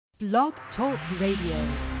Blog Talk Radio.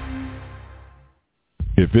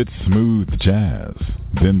 If it's smooth jazz,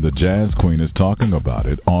 then the Jazz Queen is talking about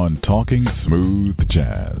it on Talking Smooth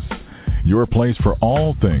Jazz. Your place for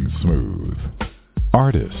all things smooth.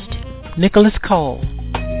 Artist Nicholas Cole.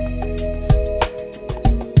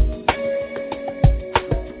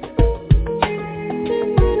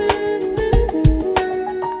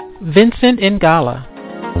 Vincent Ingala.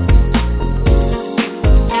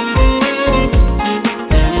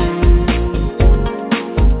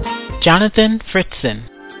 Jonathan Fritzen.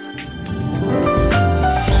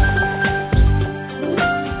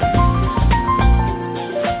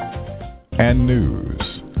 And news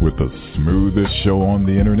with the smoothest show on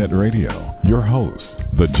the internet radio. Your host,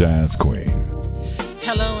 the Jazz Queen.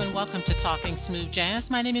 Hello and welcome to Talking Smooth Jazz.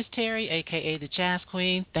 My name is Terry, a.k.a. the Jazz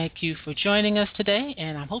Queen. Thank you for joining us today,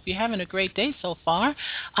 and I hope you're having a great day so far.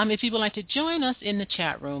 If you would like to join us in the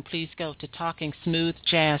chat room, please go to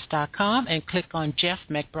TalkingSmoothJazz.com and click on Geoff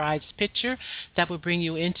McBride's picture. That will bring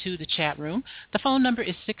you into the chat room. The phone number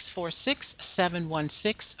is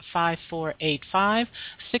 646-716-5485,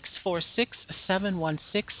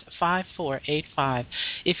 646-716-5485.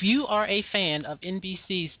 If you are a fan of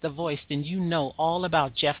NBC's The Voice, then you know all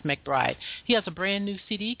about Geoff McBride. He has a brand new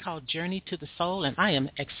CD called Journey to the Soul, and I am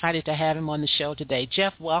excited to have him on the show today.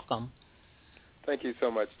 Geoff, welcome. Thank you so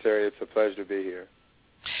much, Terry. It's a pleasure to be here.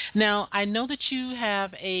 Now, I know that you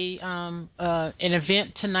have an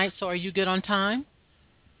event tonight, so are you good on time?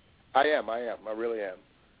 I am. I really am.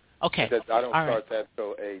 Okay. Because I don't all start right. that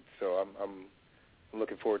till 8, so I'm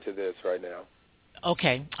looking forward to this right now.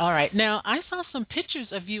 Okay. All right. Now, I saw some pictures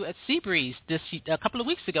of you at Seabreeze a couple of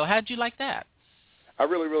weeks ago. How did you like that? I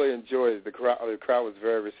really, really enjoyed it. The crowd was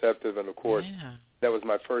very receptive, and, of course, that was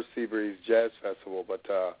my first Seabreeze Jazz Festival, but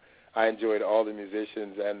I enjoyed all the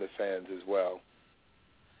musicians and the fans as well.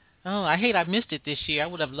 Oh, I missed it this year. I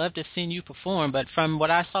would have loved to have seen you perform, but from what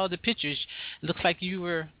I saw the pictures, it looks like you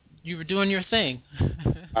were doing your thing.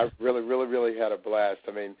 I really, really, really had a blast.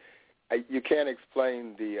 I mean, you can't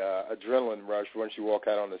explain the adrenaline rush once you walk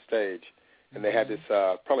out on the stage. And they had this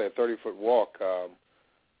probably a 30-foot walk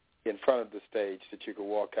in front of the stage that you could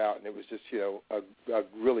walk out, and it was just, a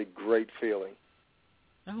really great feeling.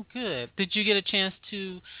 Oh, good. Did you get a chance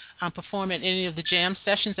to perform at any of the jam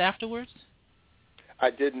sessions afterwards?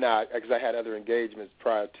 I did not, because I had other engagements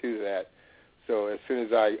prior to that. So as soon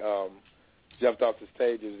as I jumped off the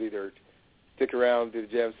stage, it was either stick around, do the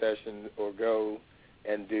jam session, or go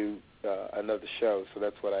and do another show. So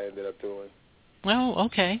that's what I ended up doing. Oh,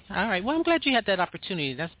 okay. All right. Well, I'm glad you had that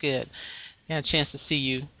opportunity. That's good. I had a chance to see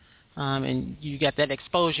you. And you got that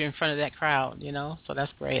exposure in front of that crowd, so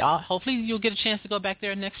that's great. Hopefully you'll get a chance to go back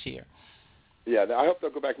there next year. Yeah, I hope they'll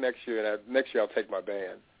go back next year, and next year I'll take my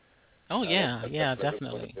band. Oh, yeah,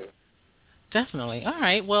 definitely. Definitely. All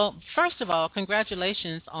right. Well, first of all,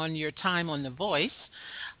 congratulations on your time on The Voice,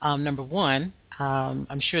 number one.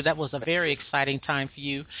 I'm sure that was a very exciting time for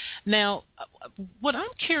you. Now, what I'm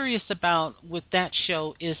curious about with that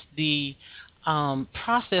show is the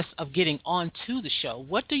process of getting onto the show.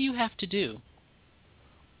 What do you have to do?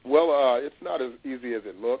 Well, it's not as easy as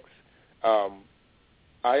it looks.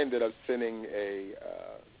 I ended up sending a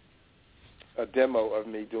demo of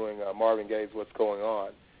me doing Marvin Gaye's What's Going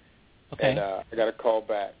On. Okay. And I got a call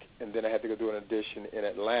back, and then I had to go do an audition in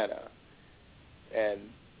Atlanta. And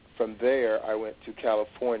from there, I went to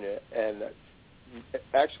California. And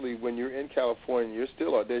actually, when you're in California, you're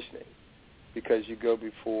still auditioning because you go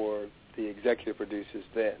before the executive producers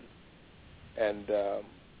then. And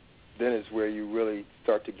then is where you really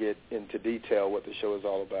start to get into detail what the show is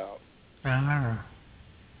all about. Ah.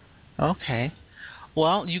 Okay.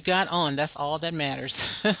 Well, you got on. That's all that matters.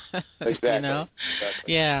 Exactly. Exactly.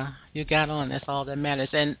 Yeah, you got on. That's all that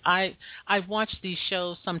matters. And I watch these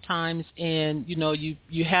shows sometimes, and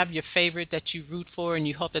you have your favorite that you root for, and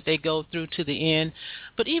you hope that they go through to the end.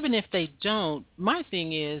 But even if they don't, my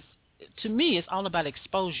thing is, to me, it's all about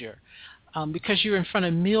exposure, because you're in front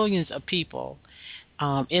of millions of people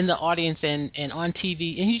in the audience and on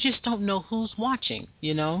TV, and you just don't know who's watching.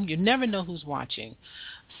 You never know who's watching.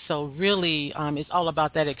 So really, it's all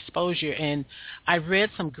about that exposure. And I read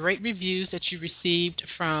some great reviews that you received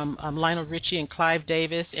from Lionel Richie and Clive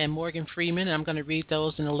Davis and Morgan Freeman, and I'm going to read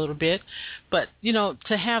those in a little bit. But,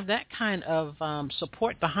 to have that kind of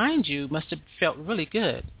support behind you must have felt really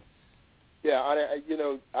good. Yeah,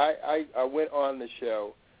 I went on the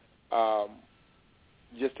show,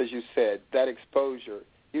 just as you said, that exposure,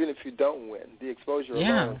 even if you don't win, the exposure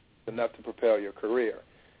alone is enough to propel your career.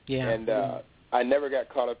 Yeah. And I never got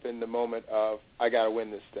caught up in the moment of, I got to win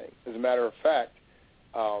this thing. As a matter of fact,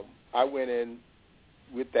 I went in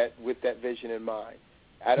with that vision in mind.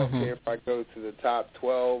 I don't care if I go to the top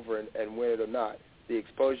 12 and win it or not. The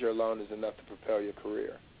exposure alone is enough to propel your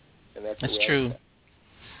career, and that's true.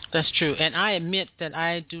 That's true. And I admit that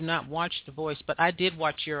I do not watch The Voice, but I did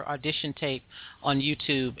watch your audition tape on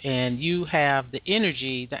YouTube, and you have the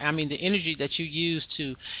energy, the energy that you use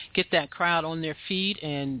to get that crowd on their feet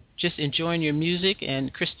and just enjoying your music.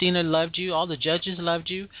 And Christina loved you. All the judges loved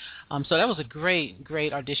you. So that was a great,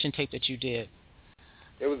 great audition tape that you did.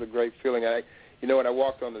 It was a great feeling. When I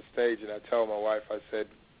walked on the stage, and I told my wife, I said,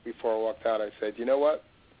 before I walked out, I said, you know what?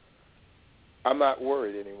 I'm not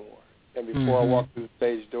worried anymore. And before I walked through the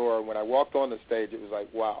stage door, when I walked on the stage, it was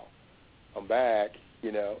like, wow, I'm back,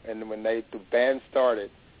 And when the band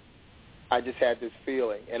started, I just had this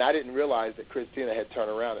feeling. And I didn't realize that Christina had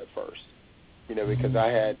turned around at first, because I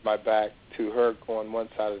had my back to her on one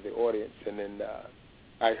side of the audience. And then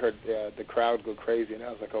I heard the crowd go crazy, and I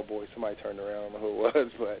was like, oh, boy, somebody turned around. I don't know who it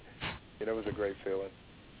was, but it was a great feeling.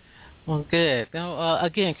 Well, good.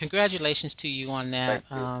 Again, congratulations to you on that.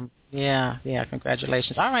 Thank you. Yeah,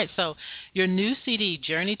 congratulations. All right, so your new CD,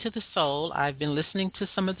 Journey to the Soul, I've been listening to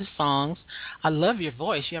some of the songs. I love your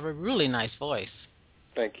voice. You have a really nice voice.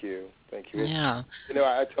 Thank you. Yeah.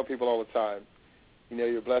 I tell people all the time,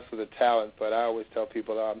 you're blessed with a talent, but I always tell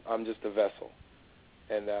people I'm just a vessel,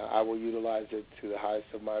 and I will utilize it to the highest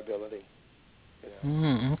of my ability.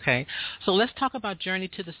 Okay. So let's talk about Journey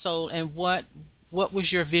to the Soul, and what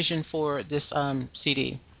was your vision for this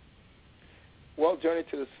CD? Well, Journey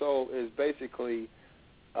to the Soul is basically,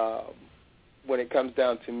 when it comes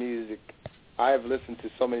down to music, I have listened to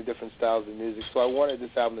so many different styles of music, so I wanted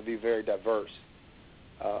this album to be very diverse.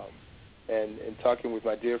 And in talking with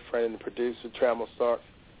my dear friend and producer, Trammell Starks,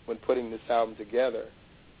 when putting this album together,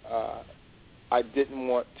 I didn't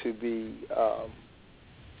want to be,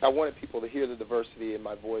 I wanted people to hear the diversity in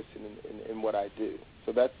my voice and in what I do.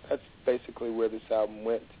 So that's basically where this album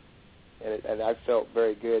went, and I felt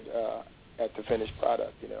very good at the finished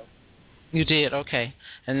product, You did, okay.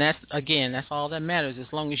 And that's all that matters, as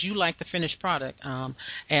long as you like the finished product. And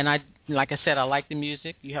like I said, I like the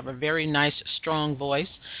music. You have a very nice, strong voice,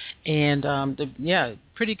 and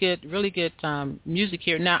pretty good, really good music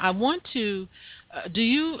here. Now, I want to,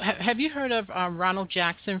 have you heard of Ronald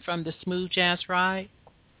Jackson from the Smooth Jazz Ride?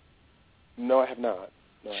 No, I have not.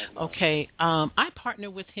 Okay, I partner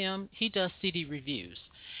with him. He does CD reviews.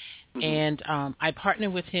 And I partner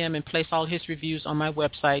with him and place all his reviews on my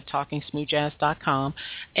website, talkingsmoothjazz.com.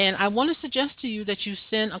 And I want to suggest to you that you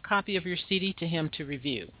send a copy of your CD to him to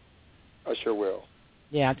review. I sure will.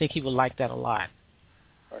 Yeah, I think he would like that a lot.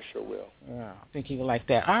 I sure will. Yeah, I think he would like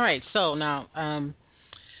that. All right, so now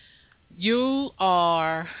you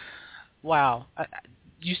are,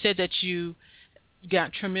 you said that you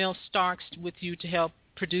got Trammell Starks with you to help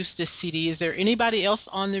produce this CD. Is there anybody else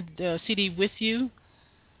on the CD with you?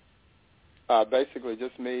 Basically,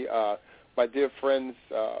 just me. My dear friends,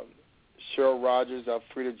 Cheryl Rogers,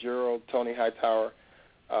 Alfreda Gerald, Tony Hightower,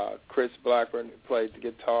 Chris Blackburn, who played the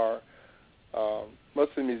guitar. Most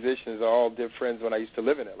of the musicians are all dear friends when I used to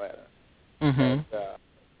live in Atlanta. And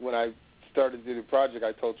when I started to do the project,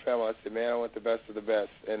 I told Trammell, I said, man, I want the best of the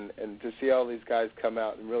best. And to see all these guys come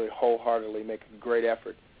out and really wholeheartedly make a great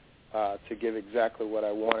effort to give exactly what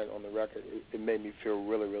I wanted on the record, it made me feel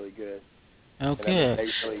really, really good. Oh, and good. They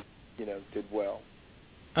really, did well.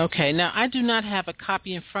 Okay. Now, I do not have a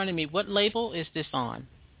copy in front of me. What label is this on?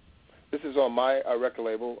 This is on my record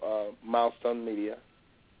label, Milestone Media.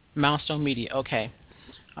 Milestone Media. Okay.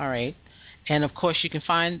 All right. And, of course, you can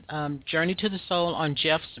find Journey to the Soul on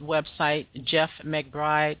Geoff's website,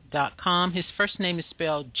 geoffmcbride.com. His first name is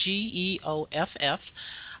spelled Geoff.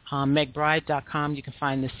 McBride.com. You can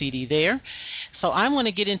find the CD there. So I want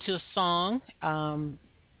to get into a song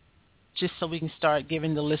just so we can start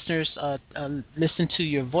giving the listeners a listen to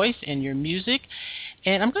your voice and your music.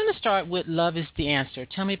 And I'm going to start with Love is the Answer.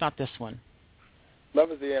 Tell me about this one.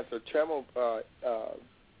 Love is the Answer. Trammell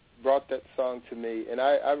brought that song to me, and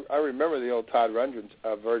I remember the old Todd Rundgren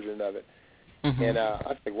version of it. And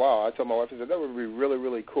I think, wow, I told my wife, I said, that would be really,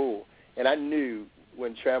 really cool. And I knew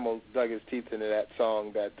when Trammell dug his teeth into that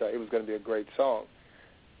song that it was going to be a great song.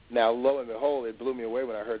 Now, lo and behold, it blew me away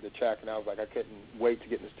when I heard the track, and I was like, I couldn't wait to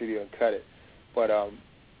get in the studio and cut it. But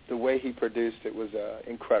the way he produced it was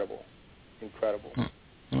incredible.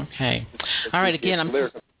 Okay. All right, again, the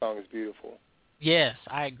lyric of the song is beautiful. Yes,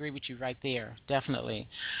 I agree with you right there, definitely.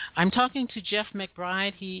 I'm talking to Geoff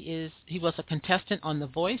McBride. He was a contestant on The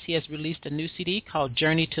Voice. He has released a new CD called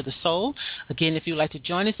Journey to the Soul. Again, if you'd like to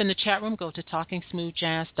join us in the chat room, go to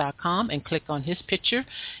talkingsmoothjazz.com and click on his picture.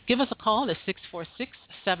 Give us a call at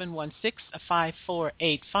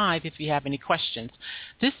 646-716-5485 if you have any questions.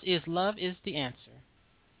 This is Love is the Answer.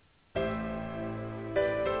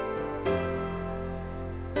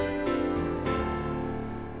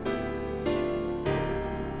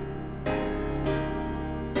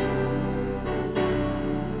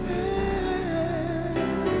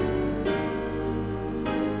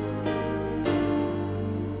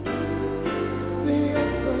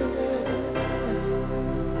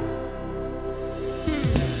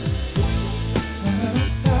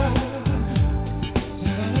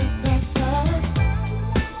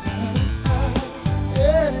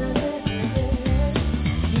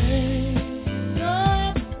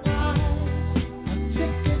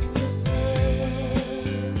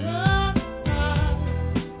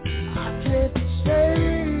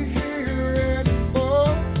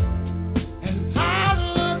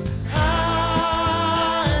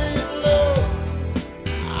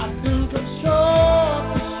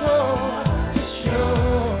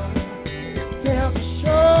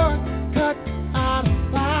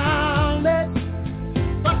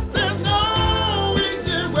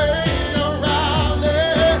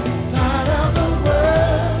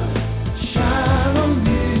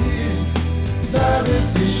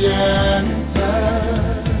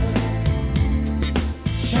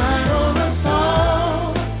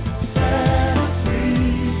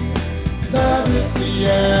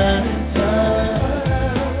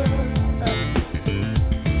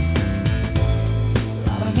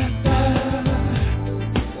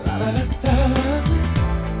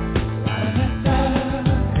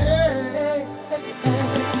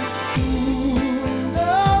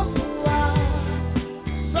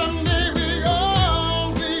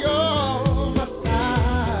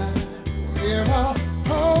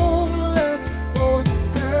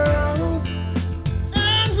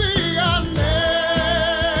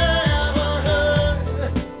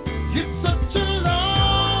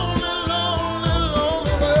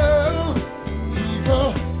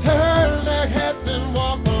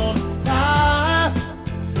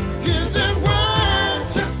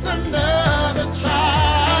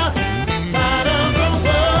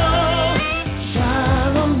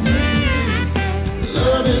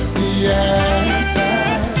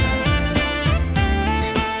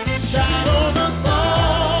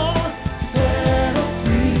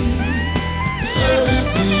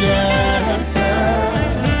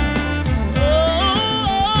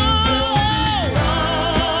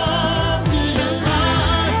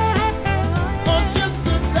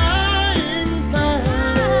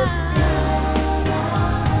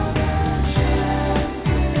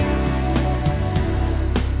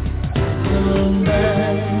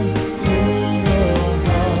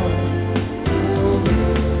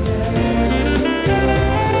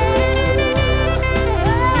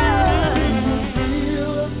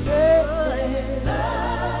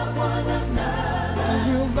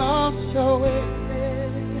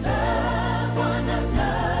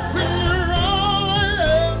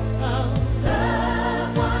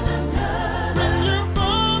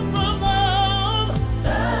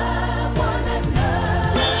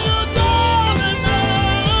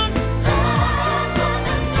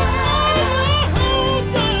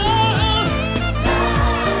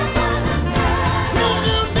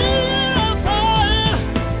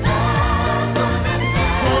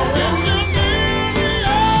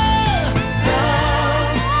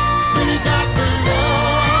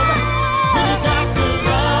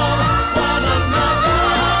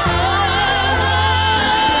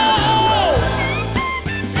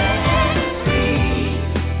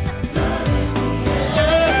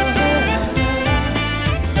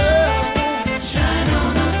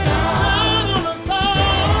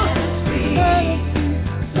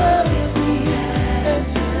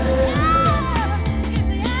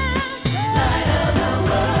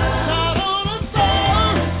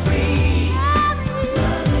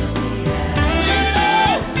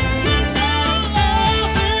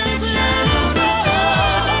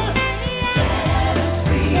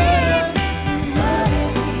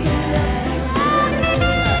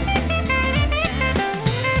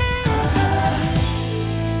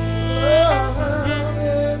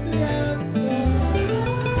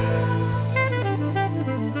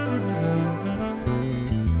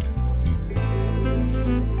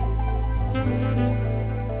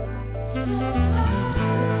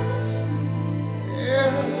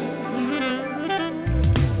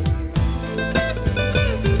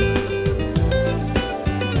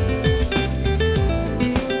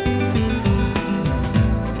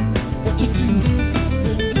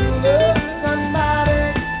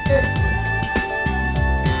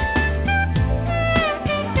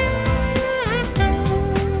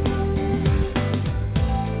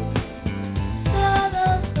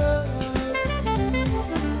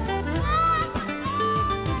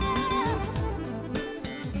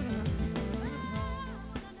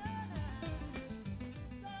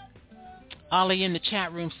 Ollie in the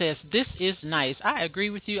chat room says, this is nice. I agree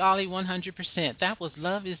with you, Ollie, 100%. That was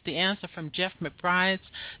Love is the Answer from Geoff McBride's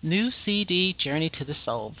new CD, Journey to the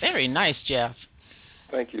Soul. Very nice, Geoff.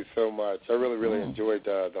 Thank you so much. I really enjoyed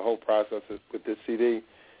the whole process with this CD.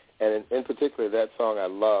 And in particular, that song I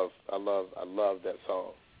love that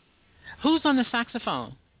song. Who's on the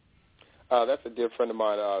saxophone? That's a dear friend of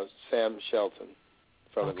mine, Sam Shelton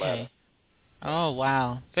from Atlanta. Oh,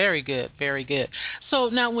 wow. Very good, very good. So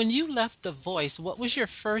now when you left The Voice, what was your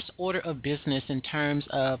first order of business in terms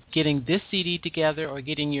of getting this CD together or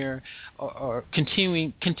getting your or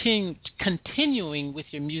continuing with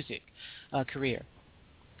your music career?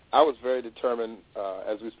 I was very determined,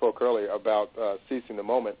 as we spoke earlier, about seizing the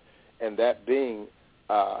moment, and that being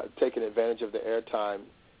taking advantage of the airtime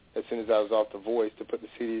as soon as I was off The Voice to put the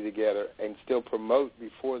CD together and still promote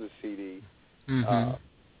before the CD.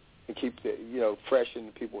 And keep it, fresh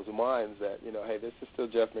in people's minds that, hey, this is still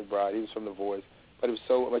Geoff McBride. He was from The Voice. But it was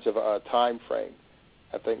so much of a time frame.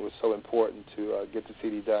 I think it was so important to get the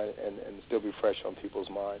CD done and still be fresh on people's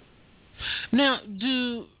minds. Now,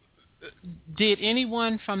 did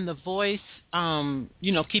anyone from The Voice,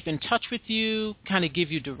 keep in touch with you, kind of give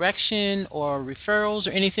you direction or referrals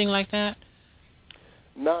or anything like that?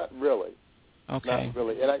 Not really. Okay. Not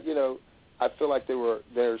really. And I feel like they were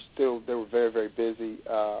very, very busy.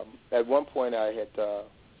 At one point, I had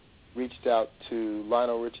reached out to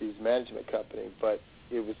Lionel Richie's management company, but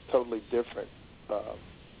it was totally different.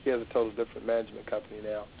 He has a totally different management company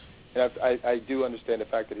now, and I do understand the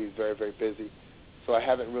fact that he's very, very busy. So I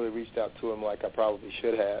haven't really reached out to him like I probably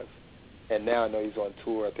should have. And now I know he's on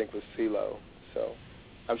tour, I think, with CeeLo. So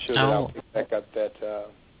I'm sure that I'll pick back up that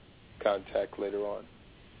contact later on.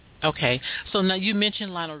 Okay. So now you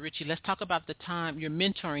mentioned Lionel Richie. Let's talk about your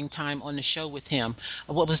mentoring time on the show with him.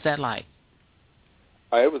 What was that like?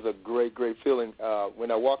 It was a great, great feeling.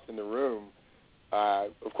 When I walked in the room,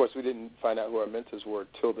 of course, we didn't find out who our mentors were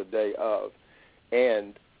till the day of.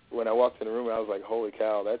 And when I walked in the room, I was like, holy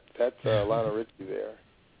cow, that's Lionel Richie there.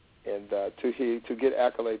 And to get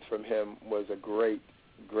accolades from him was a great,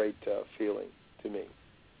 great feeling to me.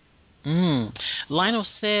 Lionel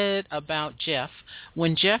said about Geoff,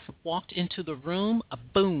 when Geoff walked into the room, a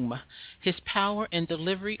boom. His power and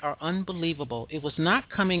delivery are unbelievable. It was not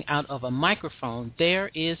coming out of a microphone.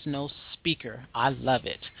 There is no speaker. I love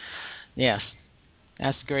it. Yes,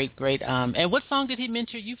 that's great, great. And what song did he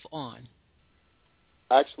mentor you on?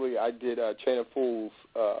 Actually, I did Chain of Fools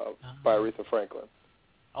by Aretha Franklin.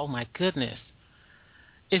 Oh, my goodness.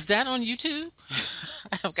 Is that on YouTube?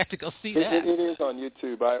 I've got to go see that. It is on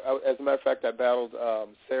YouTube. As a matter of fact, I battled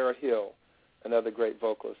Sarah Hill, another great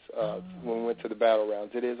vocalist, when we went to the battle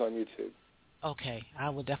rounds. It is on YouTube. Okay, I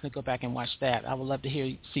will definitely go back and watch that. I would love to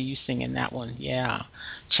see you singing that one. Yeah,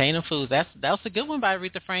 Chain of Fools. That was a good one by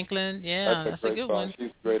Aretha Franklin. Yeah, that's a good song. one.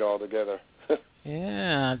 She's great altogether.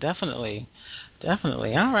 Yeah, definitely.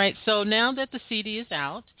 All right. So now that the CD is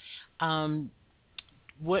out,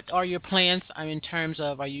 what are your plans in terms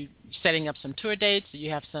of, are you setting up some tour dates? Do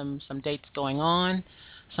you have some dates going on,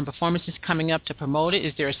 some performances coming up to promote it?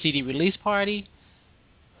 Is there a CD release party?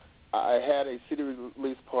 I had a CD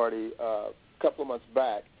release party a couple of months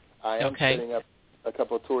back. I am setting up a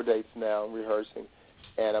couple of tour dates now, rehearsing,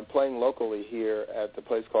 and I'm playing locally here at the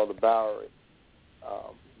place called the Bowery.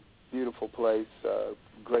 Beautiful place,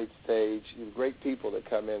 great stage, great people that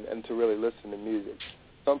come in and to really listen to music.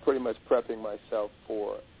 So I'm pretty much prepping myself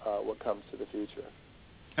for what comes to the future.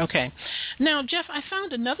 Okay. Now, Geoff, I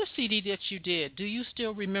found another CD that you did. Do You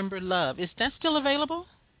Still Remember Love? Is that still available?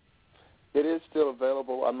 It is still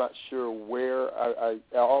available. I'm not sure where. I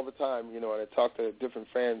all the time, when I talk to different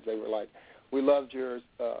fans, they were like, we loved your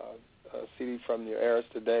CD from your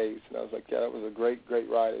Arista days. And I was like, yeah, that was a great, great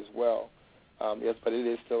ride as well. Yes, but it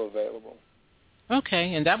is still available.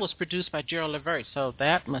 Okay, and that was produced by Gerald Levert, so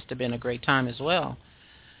that must have been a great time as well.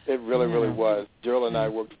 It really, really was. Gerald and I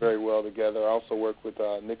worked very well together. I also worked with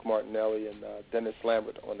Nick Martinelli and Dennis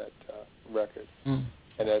Lambert on that record.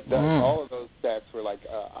 And all of those cats were like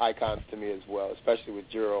icons to me as well, especially with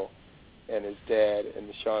Gerald and his dad and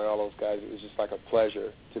Sean and all those guys. It was just like a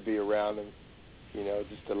pleasure to be around them,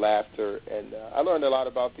 just the laughter. And I learned a lot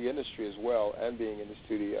about the industry as well and being in the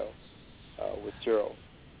studio with Gerald.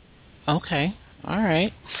 Okay. All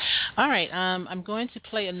right. I'm going to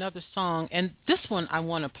play another song, and this one I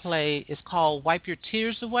want to play is called "Wipe Your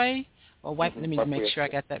Tears Away," or wipe. Let me make sure I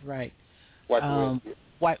got that right. Wipe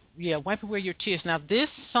away your tears. Now, this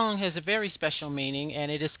song has a very special meaning, and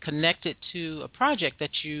it is connected to a project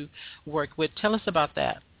that you work with. Tell us about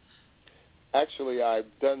that. Actually, I've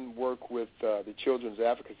done work with the Children's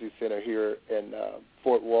Advocacy Center here in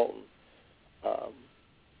Fort Walton.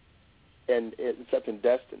 and it's up in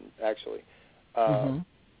Destin, actually.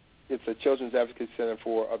 It's a Children's Advocacy Center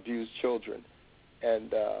for Abused Children.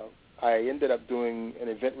 And I ended up doing an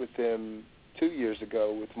event with them 2 years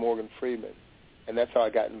ago with Morgan Freeman, and that's how I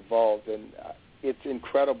got involved. And it's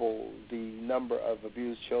incredible the number of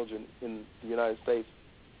abused children in the United States,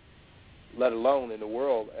 let alone in the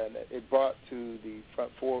world. And it brought to the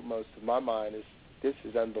front foremost of my mind is this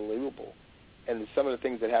is unbelievable. And some of the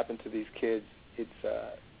things that happen to these kids, it's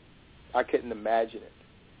I couldn't imagine it.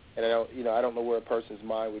 And I don't know where a person's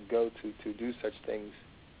mind would go to do such things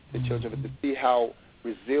to children, but to see how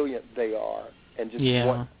resilient they are and just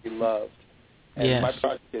want to be loved. And my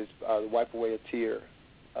project is the Wipe Away a Tear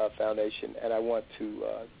Foundation, and I want to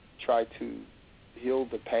try to heal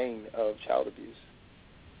the pain of child abuse.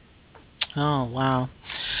 Oh, wow.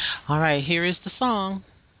 All right, here is the song.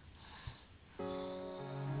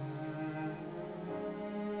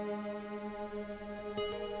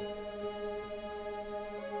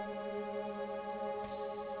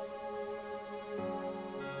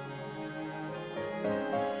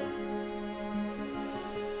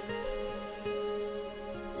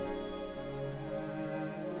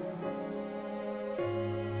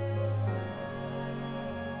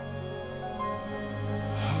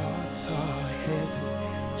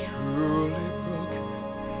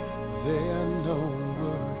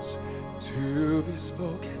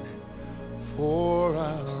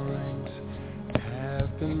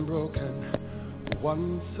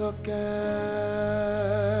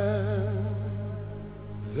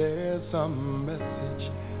 There's a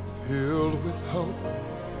message filled with hope.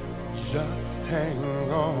 Just hang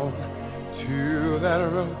on to that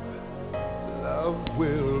rope. Love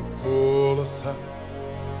will pull us up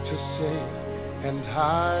to safe and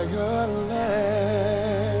higher land.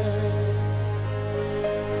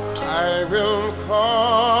 I will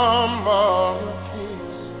calm all your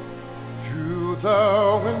fears through the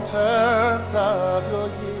winters of your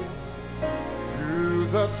years, through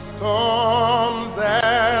the storms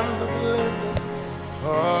and the blizzards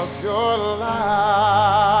of your life.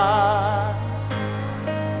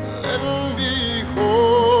 Let me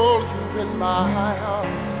hold you in my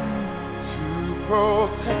arms to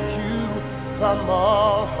protect you from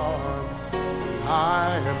all harm. I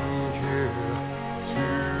am here to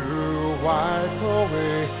wipe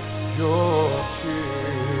away your tears.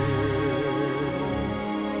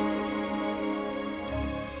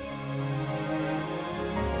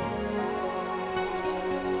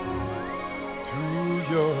 Through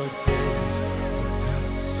your days of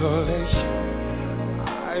desolation, I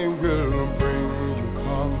will bring you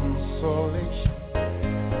consolation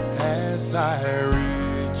as I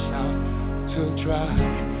reach out to dry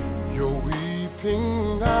your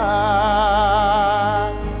weeping eyes.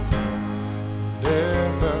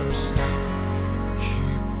 Never stop,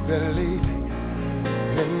 keep believing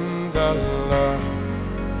in the love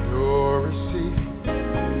you're receiving.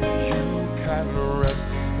 You can rest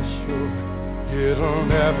assured it'll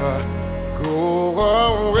never go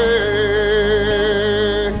away.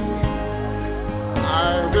 I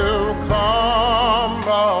will calm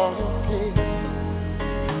all your fears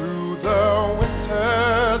through the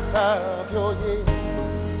winters of your years,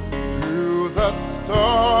 through the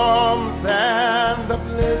storms and the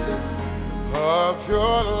blizzards of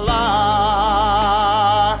your life.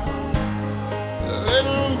 Let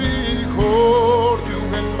me hold you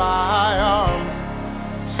in my arms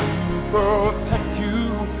to protect you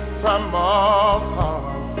from all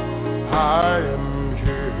harm. I am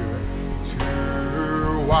here to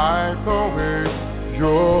wipe away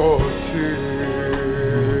your tears.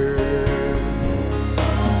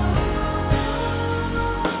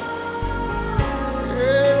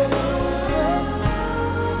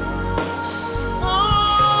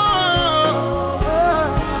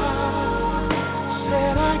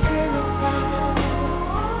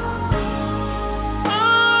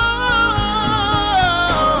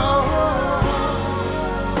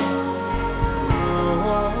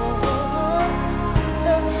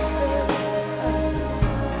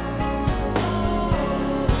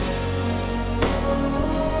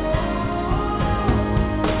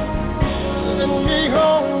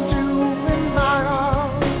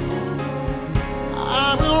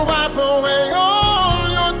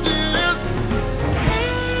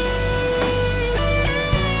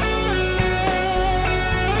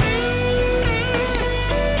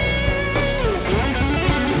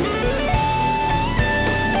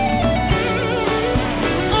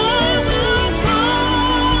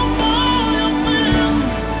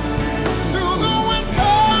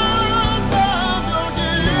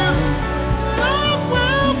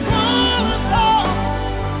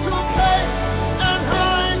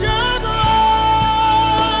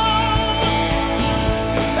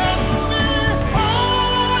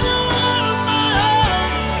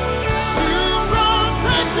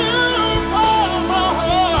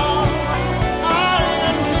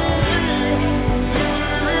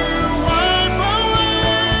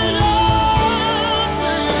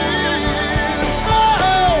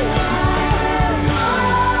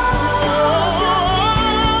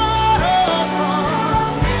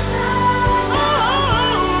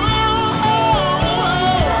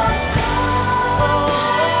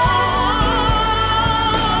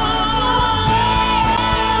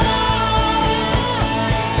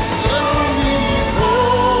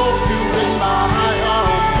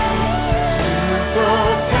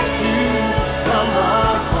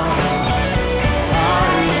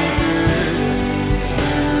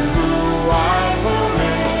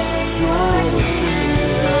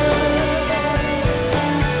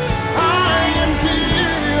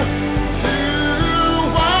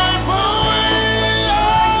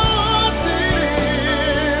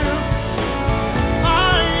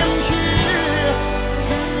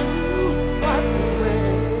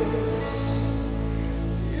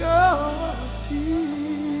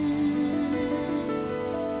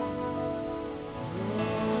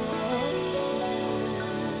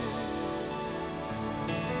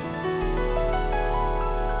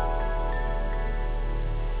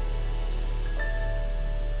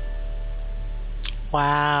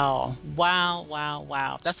 Wow.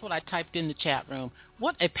 That's what I typed in the chat room.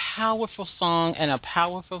 What a powerful song and a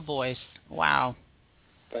powerful voice. Wow.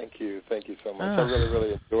 Thank you so much. I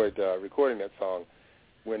really enjoyed recording that song.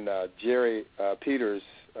 When Jerry Peters,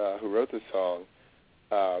 who wrote the song,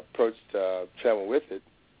 approached Trammell with it,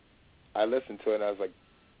 I listened to it and I was like,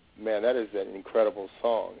 man, that is an incredible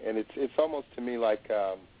song. And it's almost to me like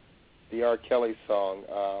the R. Kelly song,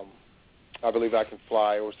 I Believe I Can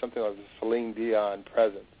Fly, or something like the Celine Dion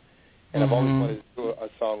Present. And I've always wanted to do a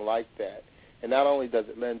song like that. And not only does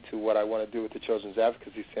it lend to what I want to do with the Children's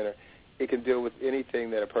Advocacy Center, it can deal with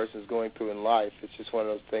anything that a person is going through in life. It's just one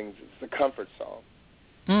of those things. It's a comfort song.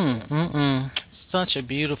 Such a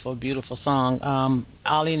beautiful, beautiful song.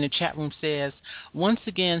 Ali in the chat room says, once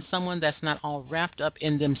again, someone that's not all wrapped up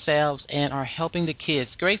in themselves and are helping the kids.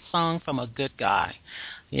 Great song from a good guy.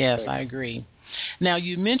 Yes, I agree. Now,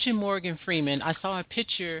 you mentioned Morgan Freeman. I saw a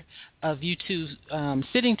picture of you two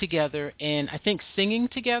sitting together and I think singing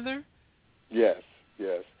together. Yes.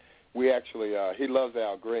 We actually, he loves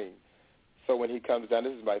Al Green. So when he comes down,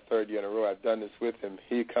 this is my third year in a row I've done this with him,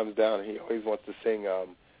 he comes down and he always wants to sing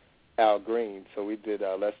Al Green. So we did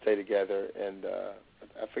Let's Stay Together, and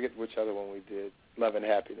I forget which other one we did, Love and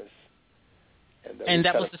Happiness. And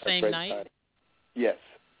that was the same night? Time. Yes.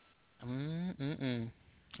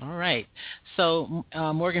 All right. So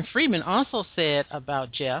Morgan Freeman also said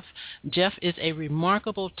about Geoff is a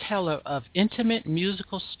remarkable teller of intimate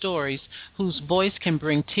musical stories whose voice can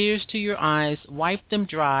bring tears to your eyes, wipe them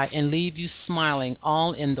dry, and leave you smiling,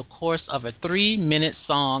 all in the course of a 3-minute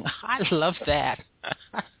song. I love that.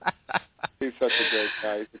 He's such a great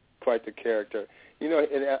guy. He's quite the character. You know,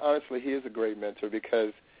 and honestly, he is a great mentor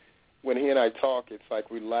because when he and I talk, it's like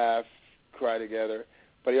we laugh, cry together,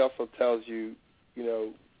 but he also tells you, you know,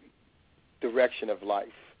 direction of life.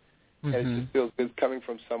 And it just feels good coming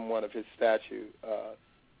from someone of his stature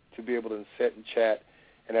to be able to sit and chat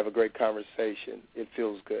and have a great conversation. It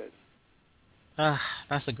feels good.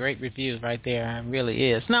 That's a great review right there. It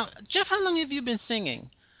really is. Now, Geoff, how long have you been singing?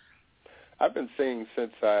 I've been singing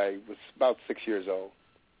since I was about 6 years old.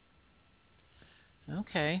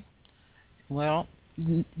 Okay. Well,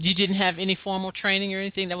 you didn't have any formal training or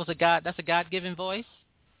anything? That's a God-given voice?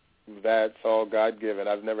 That's all God-given.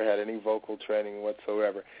 I've never had any vocal training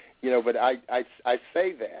whatsoever. You know, but I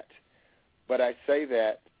say that. But I say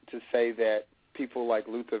that to say that people like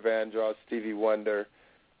Luther Vandross, Stevie Wonder,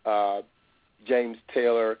 James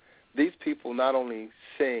Taylor, these people not only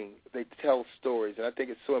sing, they tell stories. And I think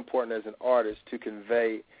it's so important as an artist to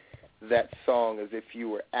convey that song as if you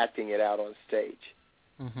were acting it out on stage.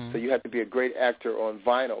 So you have to be a great actor on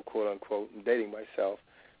vinyl, quote-unquote, I'm dating myself,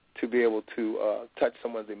 to be able to touch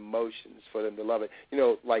someone's emotions for them to love it. You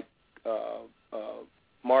know, like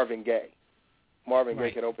Marvin Gaye. Marvin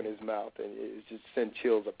Gaye could open his mouth and it just send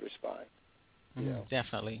chills up your spine. You know?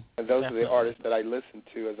 Definitely. And those are the artists that I listened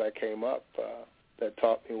to as I came up that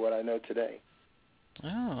taught me what I know today.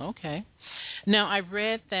 Oh, okay. Now, I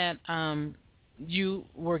read that you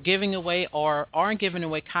were giving away or are giving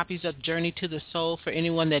away copies of Journey to the Soul for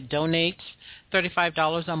anyone that donates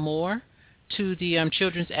 $35 or more to the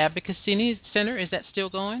Children's Advocacy Center. Is that still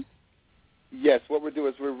going? Yes. What we're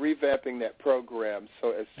doing is we're revamping that program.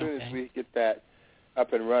 So as soon as we get that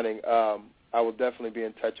up and running, I will definitely be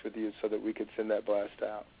in touch with you so that we could send that blast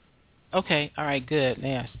out. Okay. All right. Good.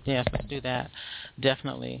 Yes. Let's do that.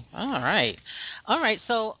 Definitely. All right.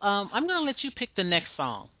 So I'm going to let you pick the next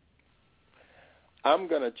song. I'm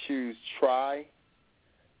going to choose Try,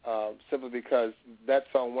 simply because that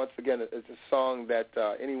song, once again, is a song that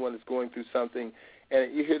anyone is going through something,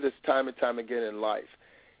 and you hear this time and time again in life.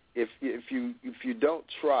 If you don't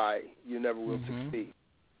try, you never will succeed.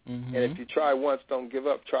 And if you try once, don't give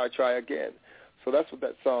up. Try again. So that's what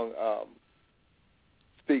that song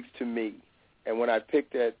speaks to me. And when I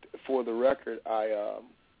picked it for the record, I,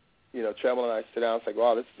 Trammell and I sit down and say,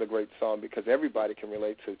 wow, this is a great song because everybody can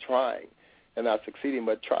relate to trying and not succeeding,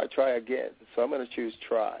 but try again. So I'm going to choose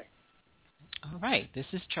Try. All right, this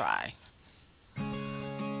is Try.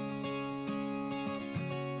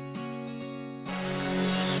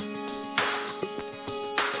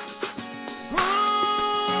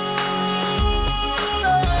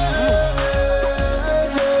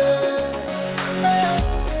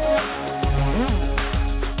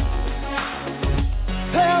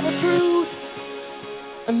 Tell the truth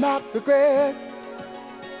and not regret.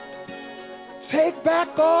 Take back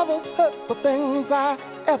all those hurtful things I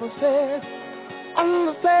ever said.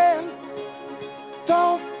 Understand,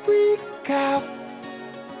 don't freak out,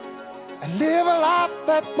 and live a life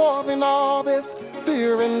that's more than all this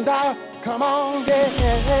fear and doubt. Come on,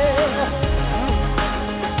 yeah.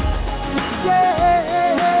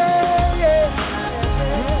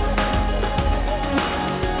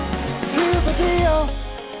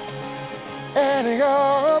 standing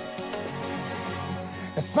up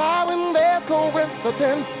and smile when there's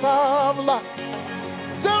coincidence of luck.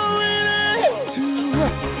 Don't read into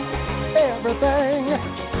everything.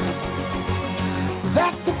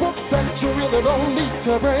 That's the book that you really don't need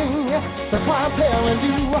to bring. That's why I'm telling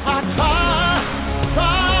you, I try.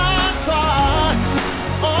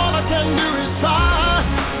 All I can do is try.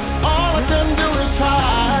 All I can do is try.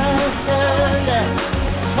 Yeah.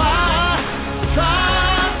 Try.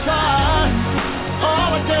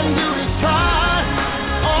 All I can do is try.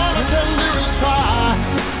 All I can do is try.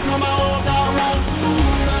 Come on, down.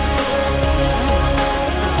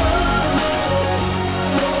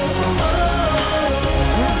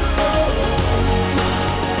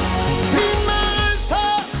 Be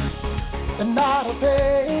myself and not a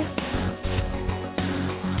day.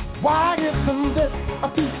 Why isn't this a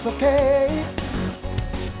piece of cake?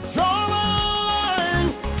 Draw a line,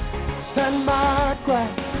 stand my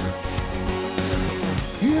ground.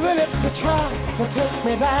 Even if you try to take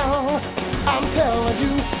me down, I'm telling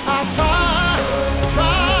you, I try.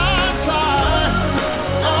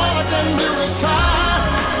 All I can do is try.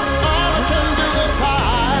 All I can do is try.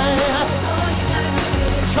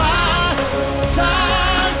 Try.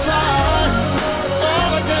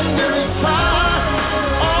 All I can do is try.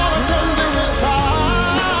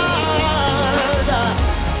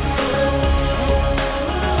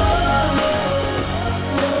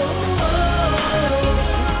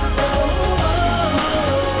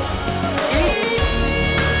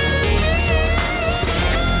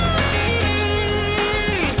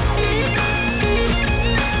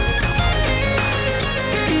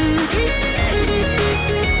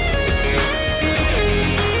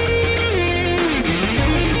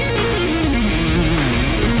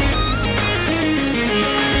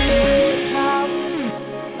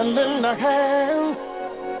 Hand.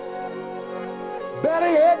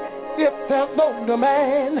 Better yet, if there's no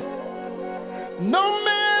demand, no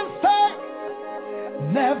mistake,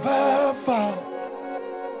 never fall.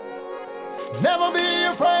 Never be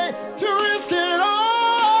afraid to risk it all.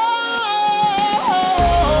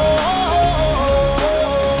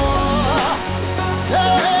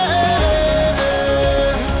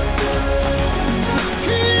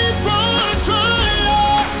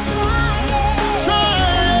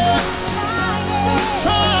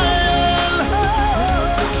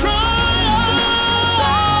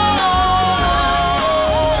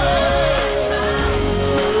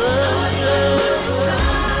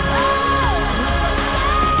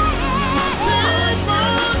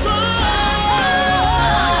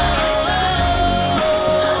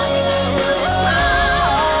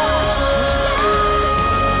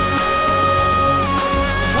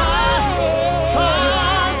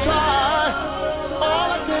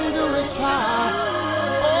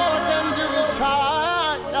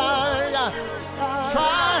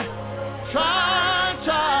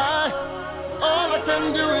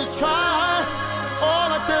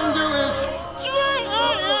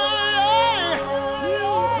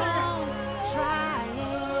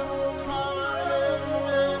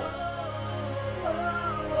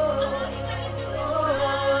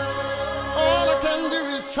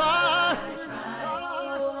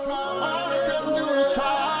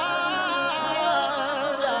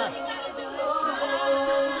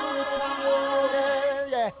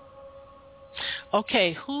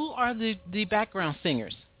 Okay, who are the background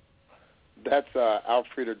singers? That's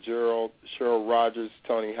Alfreda Gerald, Cheryl Rogers,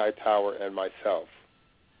 Tony Hightower, and myself.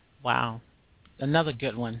 Wow. Another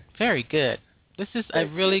good one. Very good. This is a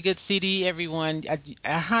really good CD, everyone.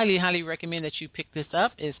 I highly, highly recommend that you pick this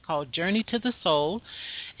up. It's called Journey to the Soul,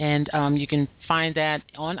 and you can find that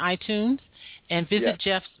on iTunes. And visit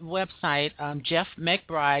Geoff's website, Geoff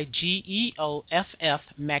McBride, Geoff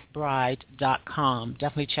McBride.com.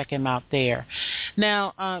 Definitely check him out there.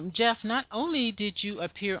 Now, Geoff, not only did you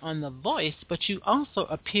appear on The Voice, but you also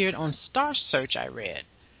appeared on Star Search, I read.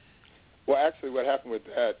 Well, actually, what happened with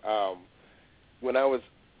that, when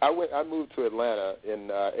I moved to Atlanta in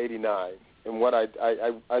 '89, and what I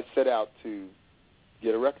set out to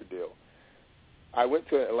get a record deal. I went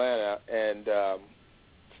to Atlanta and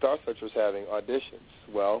Star Search was having auditions.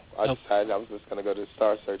 Well, I decided I was just going to go to the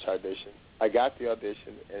Star Search audition. I got the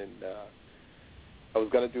audition, and I was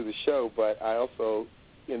going to do the show, but I also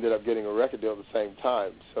ended up getting a record deal at the same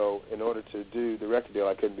time. So in order to do the record deal,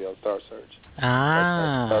 I couldn't be on Star Search.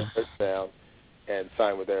 I Star Search down and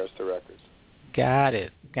signed with Arista Records. Got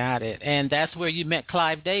it. And that's where you met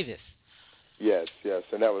Clive Davis. Yes,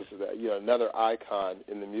 and that was another icon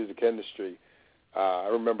in the music industry. I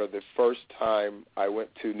remember the first time I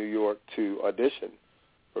went to New York to audition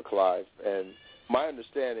for Clive, and my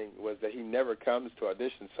understanding was that he never comes to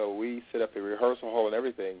audition, so we set up a rehearsal hall and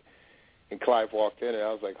everything, and Clive walked in, and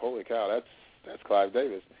I was like, holy cow, that's Clive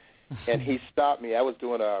Davis. And he stopped me. I was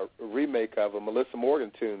doing a remake of a Melissa Morgan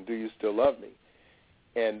tune, Do You Still Love Me?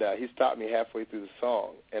 And he stopped me halfway through the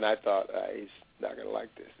song, and I thought, he's not going to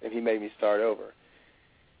like this. And he made me start over.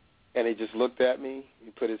 And he just looked at me,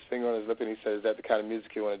 he put his finger on his lip, and he said, is that the kind of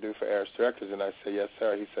music you want to do for Arista Records? And I said, yes,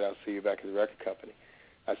 sir. He said, I'll see you back at the record company.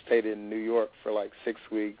 I stayed in New York for like 6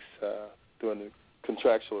 weeks doing the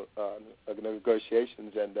contractual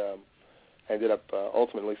negotiations, and I ended up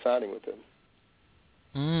ultimately signing with him.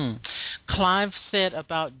 Clive said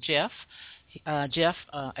about Geoff,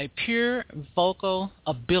 a pure vocal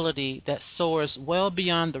ability that soars well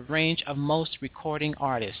beyond the range of most recording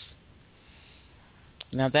artists.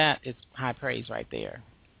 Now that is high praise right there.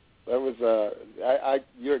 That was,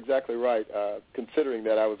 you're exactly right. Considering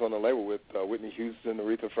that I was on the label with Whitney Houston,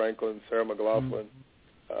 Aretha Franklin, Sarah McLachlan,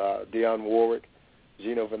 Dionne Warwick,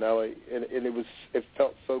 Gino Vanelli, and it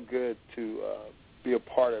felt so good to be a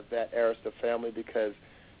part of that Arista family, because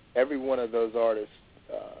every one of those artists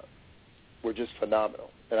were just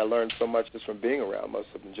phenomenal, and I learned so much just from being around most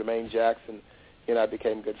of them. Jermaine Jackson and I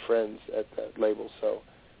became good friends at that label, so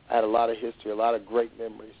I had a lot of history, a lot of great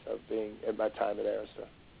memories of being at my time at Arista.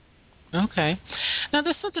 Okay. Now,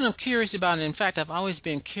 there's something I'm curious about, and in fact, I've always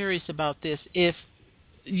been curious about this. If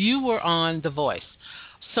you were on The Voice,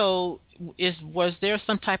 so was there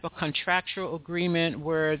some type of contractual agreement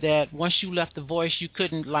where that once you left The Voice, you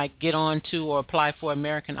couldn't, like, get on to or apply for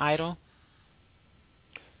American Idol?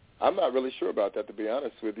 I'm not really sure about that, to be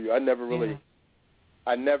honest with you. I never really,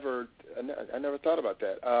 I never thought about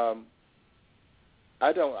that.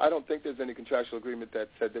 I don't think there's any contractual agreement that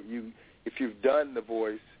said that if you've done The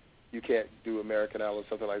Voice, you can't do American Idol or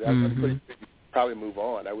something like that. Mm-hmm. You'd probably move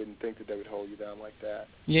on. I wouldn't think that they would hold you down like that.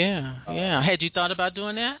 Yeah. Had you thought about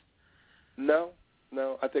doing that? No.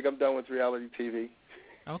 I think I'm done with reality TV.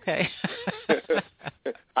 Okay.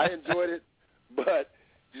 I enjoyed it, but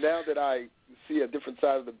now that I see a different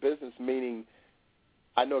side of the business, meaning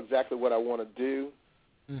I know exactly what I want to do,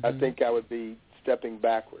 I think I would be stepping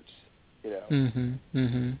backwards, you know.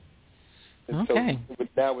 And okay. So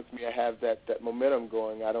now with me, I have that momentum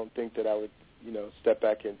going. I don't think that I would, step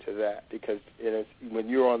back into that, because when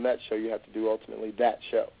you're on that show, you have to do ultimately that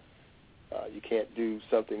show. You can't do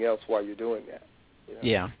something else while you're doing that.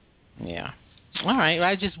 Yeah. All right.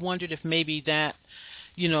 I just wondered if maybe that,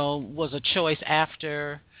 was a choice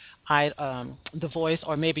after The Voice,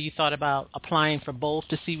 or maybe you thought about applying for both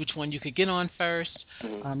to see which one you could get on first,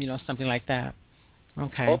 something like that.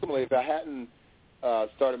 Okay. Ultimately, if I hadn't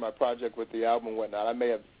started my project with the album and whatnot, I may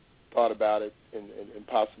have thought about it and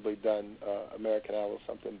possibly done American Idol or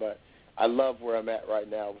something, but I love where I'm at right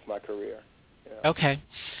now with my career. Okay.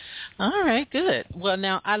 All right, good. Well,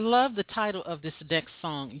 now, I love the title of this next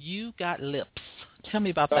song, You Got Lips. Tell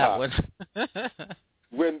me about that one.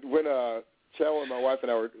 When Trammell and my wife and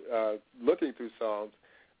I were looking through songs,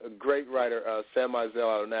 a great writer, Sam Mizell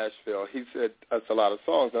out of Nashville, he said us a lot of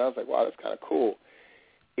songs, and I was like, wow, that's kind of cool.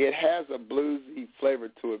 It has a bluesy flavor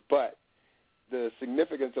to it, but the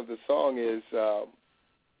significance of the song is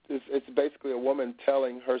it's basically a woman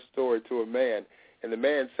telling her story to a man, and the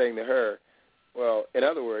man saying to her, well, in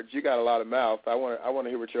other words, you got a lot of mouth. I want to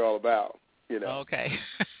hear what you're all about. Okay.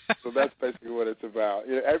 So that's basically what it's about.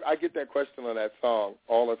 I get that question on that song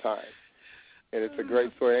all the time, and it's a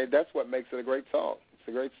great story. That's what makes it a great song. It's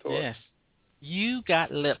a great story. Yes. You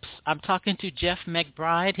Got Lips. I'm talking to Geoff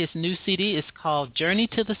McBride. His new CD is called Journey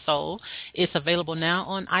to the Soul. It's available now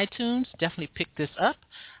on iTunes. Definitely pick this up.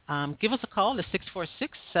 Give us a call at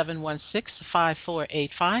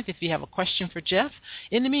 646-716-5485 if you have a question for Geoff.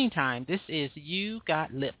 In the meantime, this is You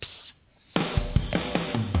Got Lips.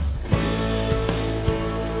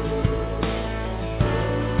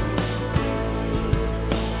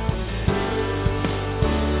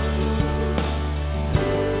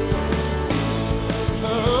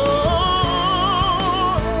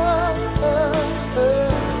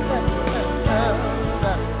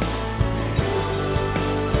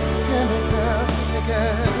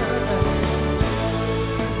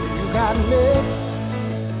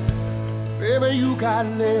 Baby, you got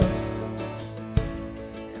lips.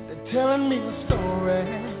 They're telling me a story.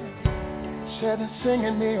 They're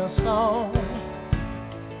singing me a song.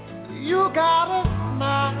 You got a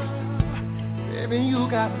smile. Baby, you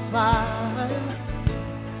got a smile.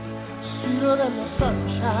 Sweeter than the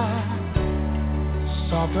sunshine.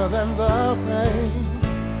 Softer than the rain.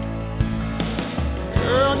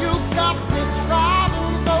 Girl, you got me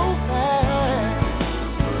driving so fast.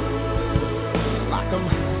 Like I'm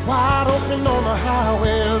wide open on the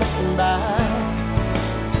highway looking back.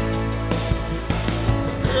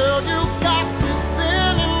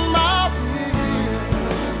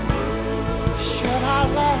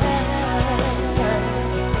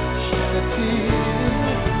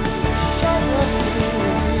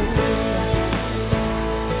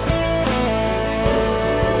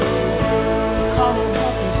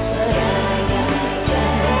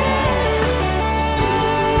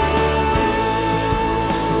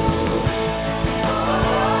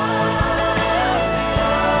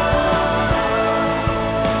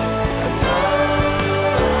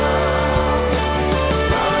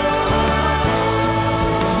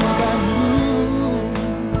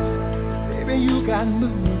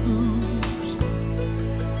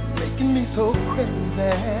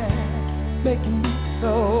 that making me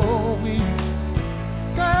so weak.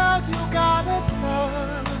 Girl, you got a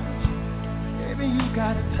touch, baby, you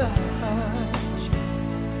got a touch.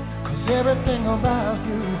 'Cause everything about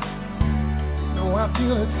you, you know I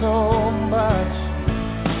feel it so much.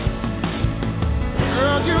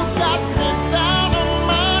 Girl, you got me down on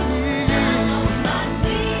my knees.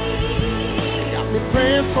 Got me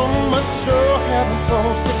praying so much, sure heaven so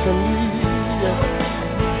sick of me.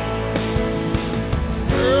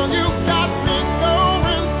 Girl, you got me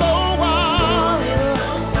going so wild.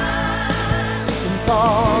 Looking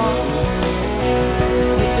for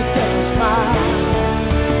make the devil smile.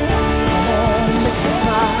 Come on, make me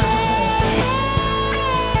smile.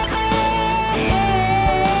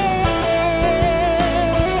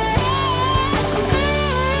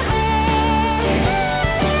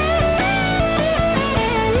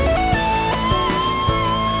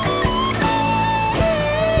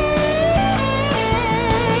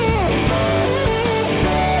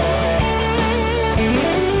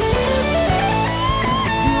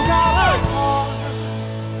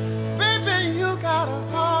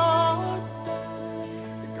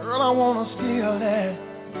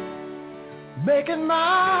 Make it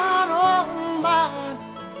mine, oh mine.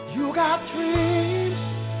 You got dreams,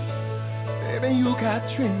 baby, you got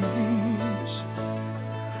dreams.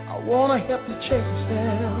 I wanna help you chase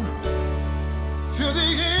them to the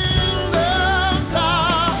end of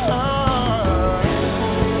time.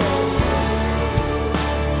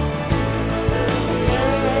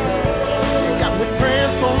 You got me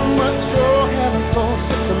praying so much, you're having so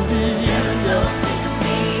sick of me.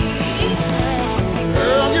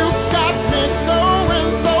 Girl, you got me going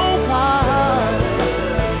so wild.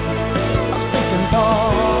 I'm thinking,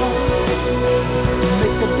 Lord,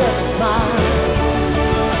 make the devil smile.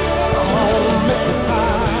 Come on, make it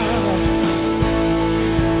smile.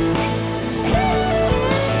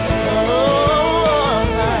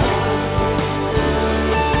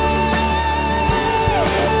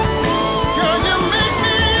 Girl, you make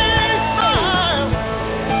me smile.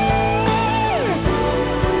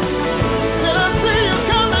 Did I see you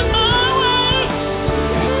coming my way?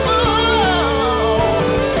 Oh,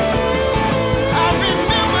 I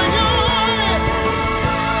remember your lips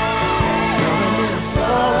telling me a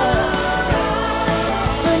story,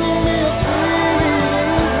 singing me a sweet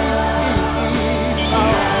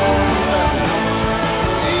song.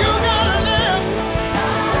 You gotta live,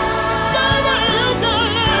 baby, you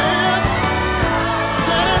gotta live.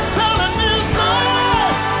 Said it's telling me a story,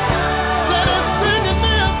 said it's singing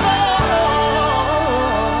me a song.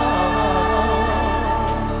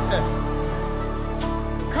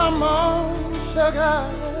 Come on, sugar,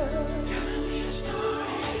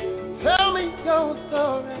 tell me your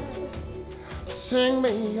story, sing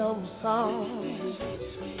me your song.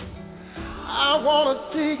 I wanna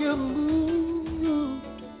see you move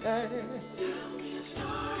today.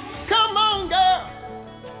 Come on, girl,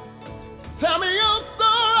 tell me your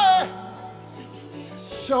story,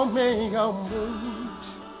 show me your moves,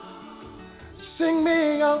 sing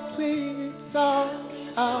me your sweet song.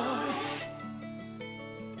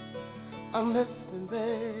 I'm listening,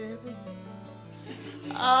 baby.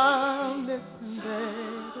 I'm listening,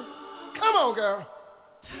 baby. Come on, girl.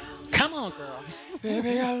 Come on, girl.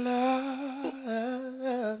 Baby, I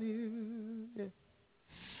love you.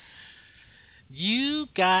 You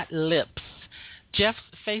got lips. Jeff's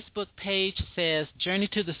Facebook page says Journey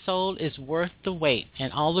to the Soul is worth the wait.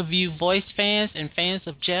 And all of you voice fans and fans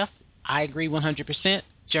of Jeff, I agree 100%.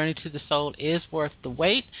 Journey to the Soul is worth the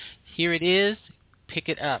wait. Here it is. Pick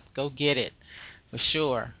it up. Go get it. For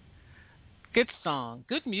sure. Good song.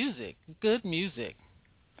 Good music. Good music.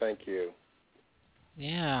 Thank you.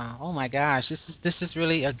 Yeah. Oh my gosh. This is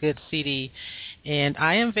really a good CD, and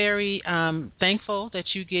I am very thankful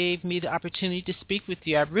that you gave me the opportunity to speak with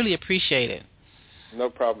you. I really appreciate it. No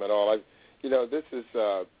problem at all. This is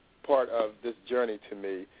part of this journey to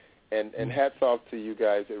me, and hats off to you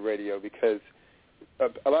guys at radio, because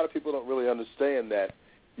a lot of people don't really understand that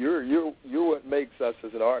you're what makes us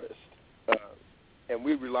as an artist, and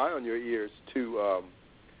we rely on your ears to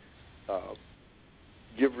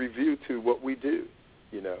give review to what we do.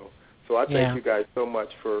 So I thank you guys so much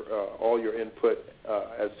for all your input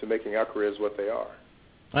as to making our careers what they are.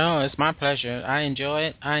 Oh, it's my pleasure. I enjoy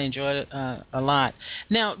it. A lot.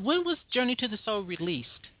 Now, when was Journey to the Soul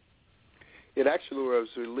released? It actually was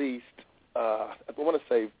released, I want to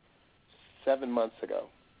say 7 months ago.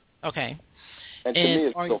 Okay. And to me,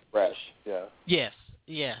 it's still fresh, yeah. Yes.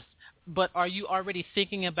 But are you already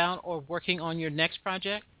thinking about or working on your next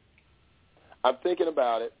project? I'm thinking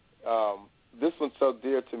about it. This one's so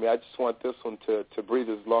dear to me. I just want this one to breathe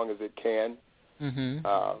as long as it can. Mm-hmm.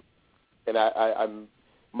 And I'm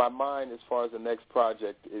my mind, as far as the next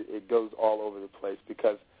project, it goes all over the place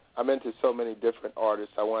because I'm into so many different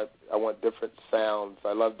artists. I want different sounds.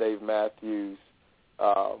 I love Dave Matthews,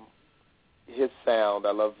 his sound.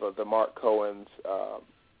 I love the Mark Cohen's,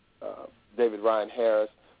 David Ryan Harris.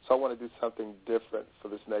 So I want to do something different for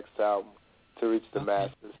this next album to reach the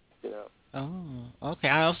masses, you know. Oh, okay.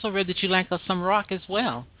 I also read that you like some rock as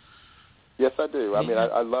well. Yes, I do. I mean,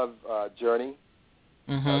 I love Journey,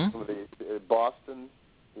 mm-hmm. some of the Boston,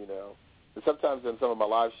 you know. And sometimes in some of my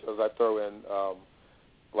live shows I throw in,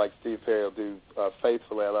 like Steve Perry will do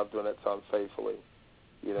Faithfully. I love doing that song Faithfully,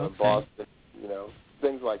 you know, Boston, you know,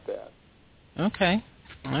 things like that. Okay.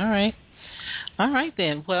 All right. All right,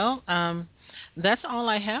 then. Well, that's all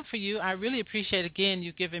I have for you. I really appreciate, again,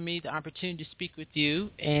 you giving me the opportunity to speak with you.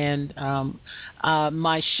 And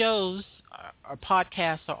my shows or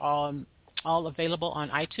podcasts are all available on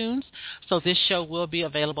iTunes. So this show will be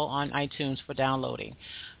available on iTunes for downloading.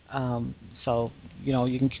 So, you know,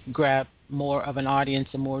 you can grab more of an audience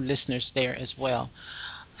and more listeners there as well.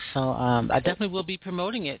 So I definitely will be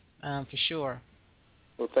promoting it for sure.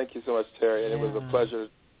 Well, thank you so much, Terry. And it was a pleasure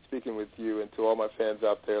speaking with you, and to all my fans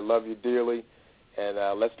out there, love you dearly, and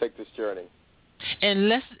let's take this journey. And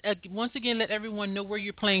let's once again let everyone know where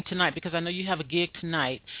you're playing tonight, because I know you have a gig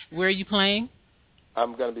tonight. Where are you playing?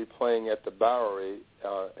 I'm going to be playing at the Bowery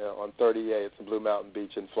on 38. It's in Blue Mountain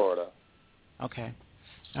Beach in Florida. Okay.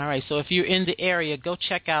 All right. So if you're in the area, go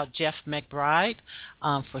check out Geoff McBride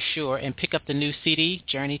for sure, and pick up the new CD,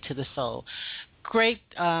 Journey to the Soul. Great.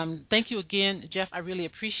 Thank you again, Geoff. I really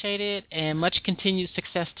appreciate it, and much continued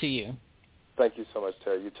success to you. Thank you so much,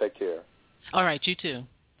 Terry. You take care. All right. You too.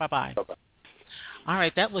 Bye-bye. Bye-bye. All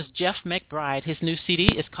right, that was Geoff McBride. His new CD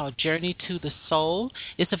is called Journey to the Soul.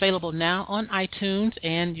 It's available now on iTunes,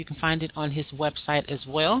 and you can find it on his website as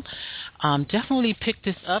well. Definitely pick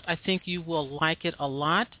this up. I think you will like it a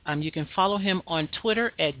lot. You can follow him on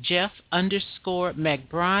Twitter at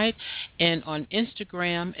Geoff_McBride and on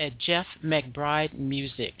Instagram at Geoff McBride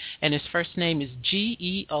Music. And his first name is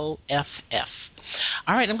Geoff.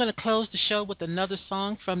 All right, I'm going to close the show with another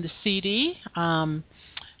song from the CD.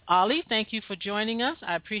 Ollie, thank you for joining us.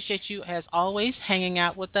 I appreciate you, as always, hanging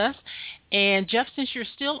out with us. And, Geoff, since you're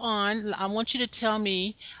still on, I want you to tell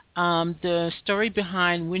me the story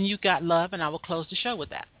behind When You Got Love, and I will close the show with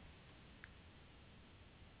that.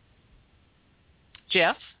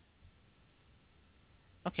 Geoff?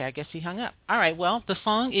 Okay, I guess he hung up. All right, well, the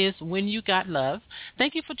song is When You Got Love.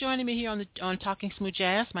 Thank you for joining me here on Talking Smooth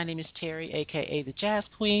Jazz. My name is Terry, a.k.a. the Jazz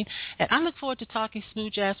Queen, and I look forward to talking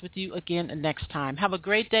smooth jazz with you again next time. Have a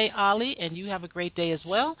great day, Ollie, and you have a great day as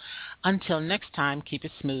well. Until next time, keep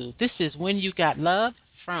it smooth. This is When You Got Love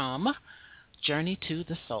from Journey to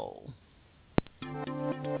the Soul.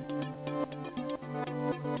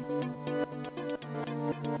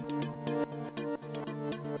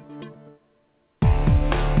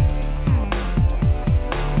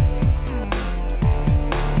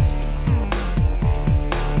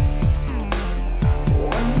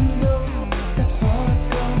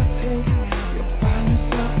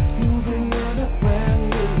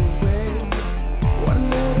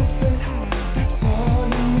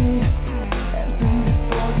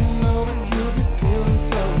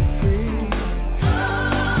 Free.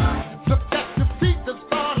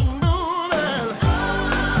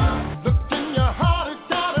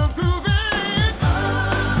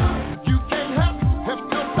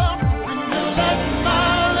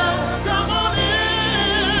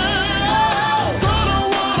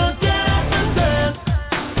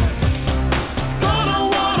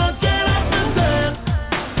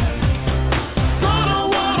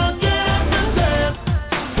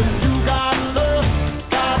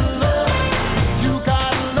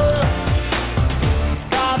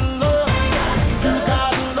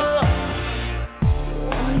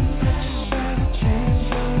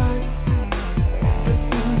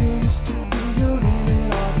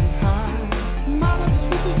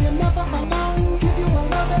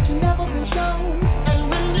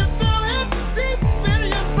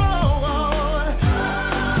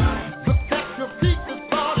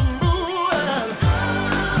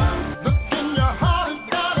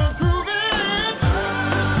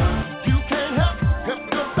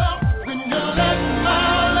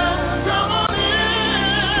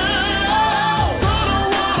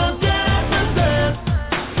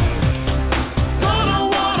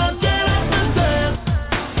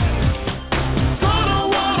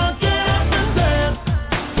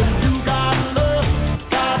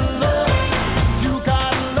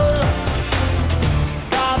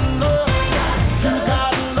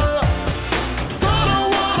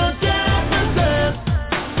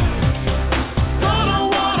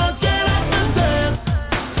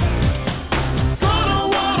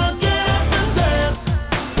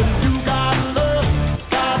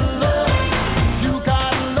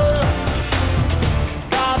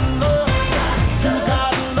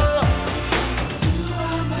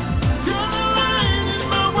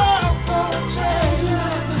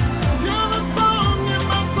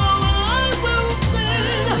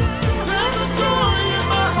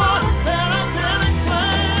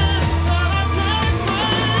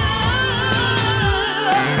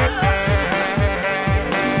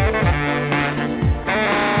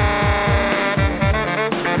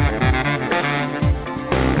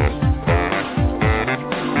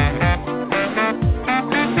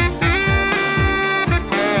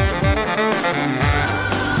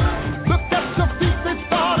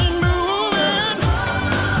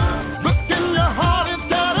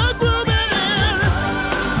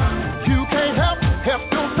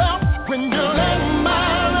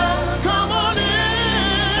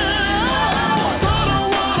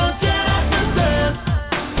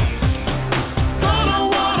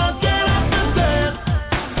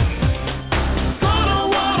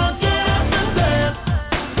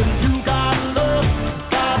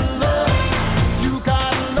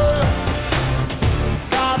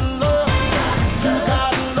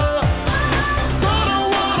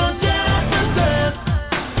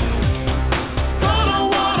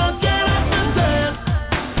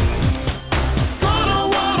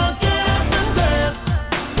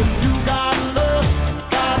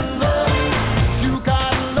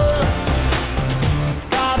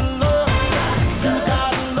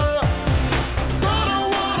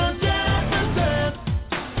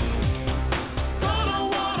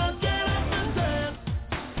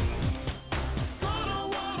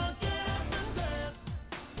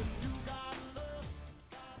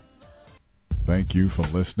 thank you for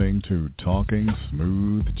listening to Talking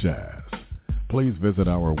Smooth Jazz. Please visit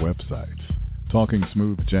our websites,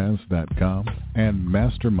 TalkingSmoothJazz.com and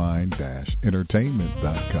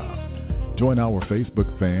Mastermind-Entertainment.com. Join our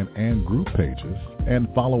Facebook fan and group pages and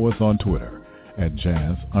follow us on Twitter at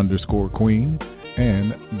Jazz_Queen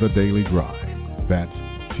and The Daily Grind. That's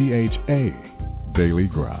THA Daily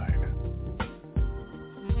Grind.